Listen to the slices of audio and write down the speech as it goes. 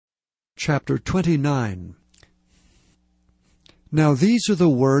Chapter 29. Now these are the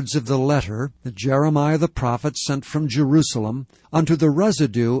words of the letter that Jeremiah the prophet sent from Jerusalem unto the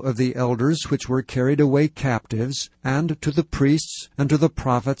residue of the elders which were carried away captives, and to the priests, and to the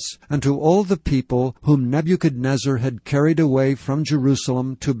prophets, and to all the people whom Nebuchadnezzar had carried away from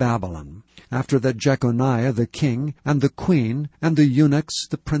Jerusalem to Babylon, after that Jeconiah the king, and the queen, and the eunuchs,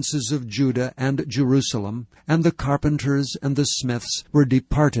 the princes of Judah and Jerusalem, and the carpenters and the smiths were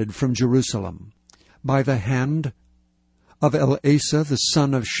departed from Jerusalem, by the hand of Elasa the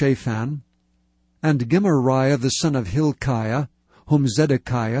son of Shaphan, and Gemariah the son of Hilkiah, whom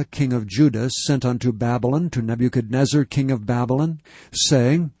Zedekiah king of Judah sent unto Babylon to Nebuchadnezzar king of Babylon,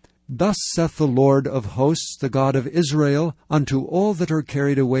 saying, Thus saith the Lord of hosts, the God of Israel, unto all that are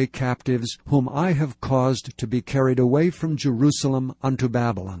carried away captives, whom I have caused to be carried away from Jerusalem unto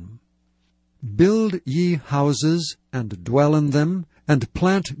Babylon. Build ye houses, and dwell in them, and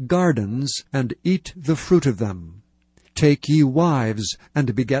plant gardens, and eat the fruit of them. Take ye wives,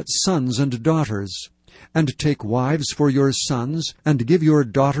 and beget sons and daughters. And take wives for your sons, and give your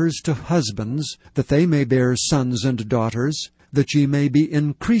daughters to husbands, that they may bear sons and daughters, that ye may be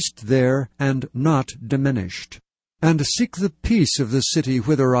increased there, and not diminished. And seek the peace of the city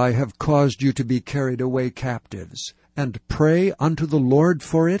whither I have caused you to be carried away captives, and pray unto the Lord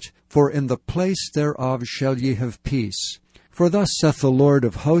for it, for in the place thereof shall ye have peace. For thus saith the Lord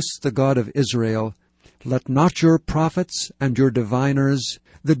of hosts, the God of Israel, Let not your prophets and your diviners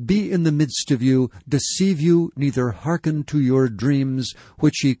that be in the midst of you deceive you, neither hearken to your dreams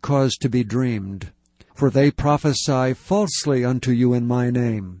which ye cause to be dreamed. For they prophesy falsely unto you in my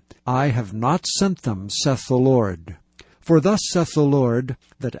name. I have not sent them, saith the Lord. For thus saith the Lord,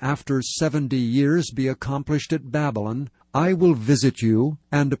 that after 70 years be accomplished at Babylon, I will visit you,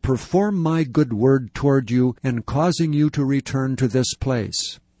 and perform my good word toward you, in causing you to return to this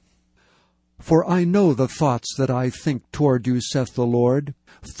place. For I know the thoughts that I think toward you, saith the Lord,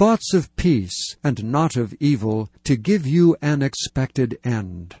 thoughts of peace, and not of evil, to give you an expected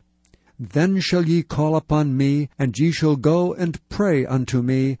end. Then shall ye call upon me, and ye shall go and pray unto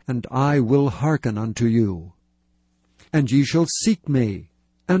me, and I will hearken unto you. And ye shall seek me,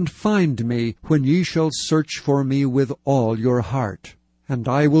 and find me, when ye shall search for me with all your heart. And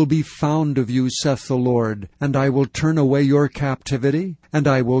I will be found of you, saith the Lord, and I will turn away your captivity, and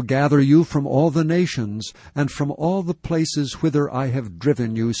I will gather you from all the nations, and from all the places whither I have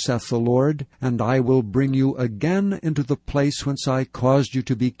driven you, saith the Lord, and I will bring you again into the place whence I caused you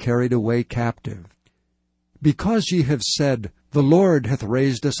to be carried away captive. Because ye have said, The Lord hath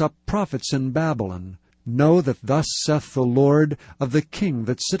raised us up prophets in Babylon, know that thus saith the Lord of the king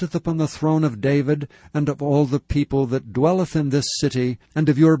that sitteth upon the throne of David, and of all the people that dwelleth in this city, and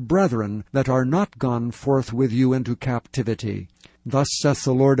of your brethren that are not gone forth with you into captivity. Thus saith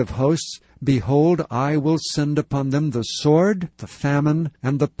the Lord of hosts, Behold, I will send upon them the sword, the famine,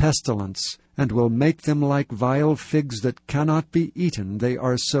 and the pestilence, and will make them like vile figs that cannot be eaten, they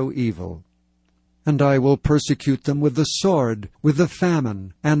are so evil. And I will persecute them with the sword, with the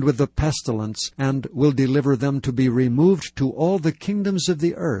famine, and with the pestilence, and will deliver them to be removed to all the kingdoms of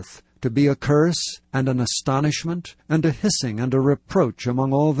the earth, to be a curse, and an astonishment, and a hissing, and a reproach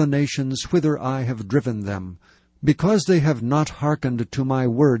among all the nations whither I have driven them, because they have not hearkened to my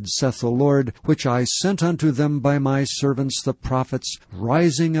words, saith the Lord, which I sent unto them by my servants the prophets,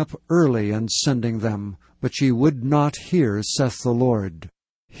 rising up early and sending them. But ye would not hear, saith the Lord.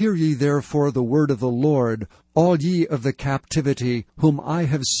 Hear ye therefore the word of the Lord, all ye of the captivity, whom I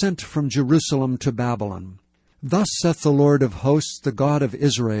have sent from Jerusalem to Babylon. Thus saith the Lord of hosts, the God of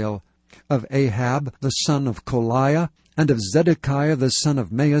Israel, of Ahab the son of Koliah, and of Zedekiah the son of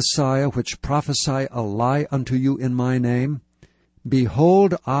Maaseiah, which prophesy a lie unto you in my name.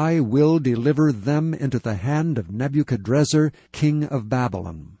 Behold, I will deliver them into the hand of Nebuchadnezzar king of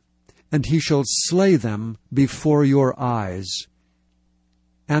Babylon, and he shall slay them before your eyes.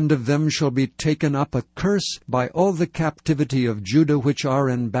 And of them shall be taken up a curse by all the captivity of Judah which are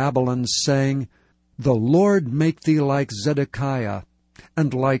in Babylon, saying, The Lord make thee like Zedekiah,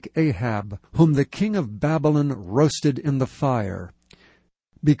 and like Ahab, whom the king of Babylon roasted in the fire.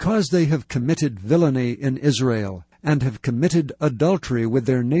 Because they have committed villainy in Israel, and have committed adultery with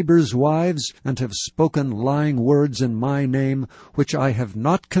their neighbors' wives, and have spoken lying words in my name, which I have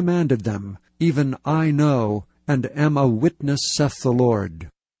not commanded them, even I know, and am a witness, saith the Lord.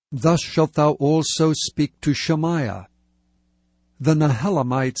 Thus shalt thou also speak to Shemaiah the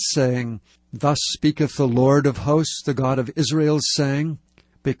Nehelamite, saying, Thus speaketh the Lord of hosts, the God of Israel, saying,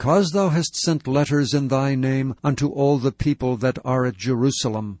 Because thou hast sent letters in thy name unto all the people that are at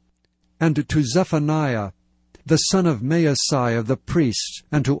Jerusalem, and to Zephaniah, the son of Maaseiah the priest,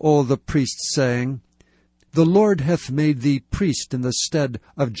 and to all the priests, saying, The Lord hath made thee priest in the stead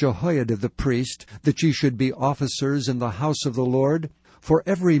of Jehoiada the priest, that ye should be officers in the house of the Lord. For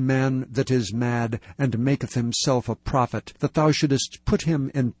every man that is mad, and maketh himself a prophet, that thou shouldest put him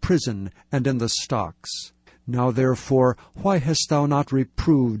in prison and in the stocks. Now therefore, why hast thou not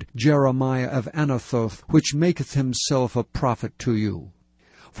reproved Jeremiah of Anathoth, which maketh himself a prophet to you?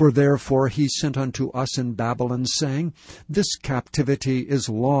 For therefore he sent unto us in Babylon, saying, This captivity is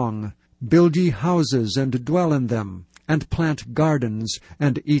long. Build ye houses, and dwell in them, and plant gardens,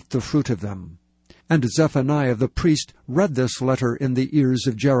 and eat the fruit of them. And Zephaniah the priest read this letter in the ears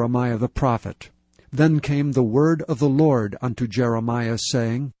of Jeremiah the prophet. Then came the word of the Lord unto Jeremiah,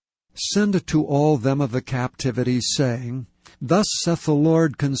 saying, Send to all them of the captivity, saying, Thus saith the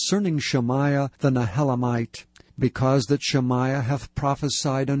Lord concerning Shemaiah the Nehelamite, because that Shemaiah hath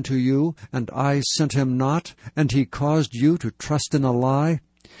prophesied unto you, and I sent him not, and he caused you to trust in a lie.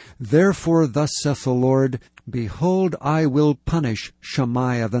 Therefore thus saith the Lord, Behold, I will punish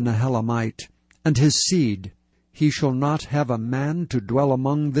Shemaiah the Nehelamite, and his seed. He shall not have a man to dwell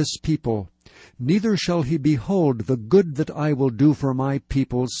among this people, neither shall he behold the good that I will do for my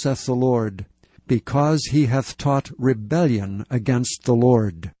people, saith the Lord, because he hath taught rebellion against the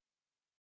Lord.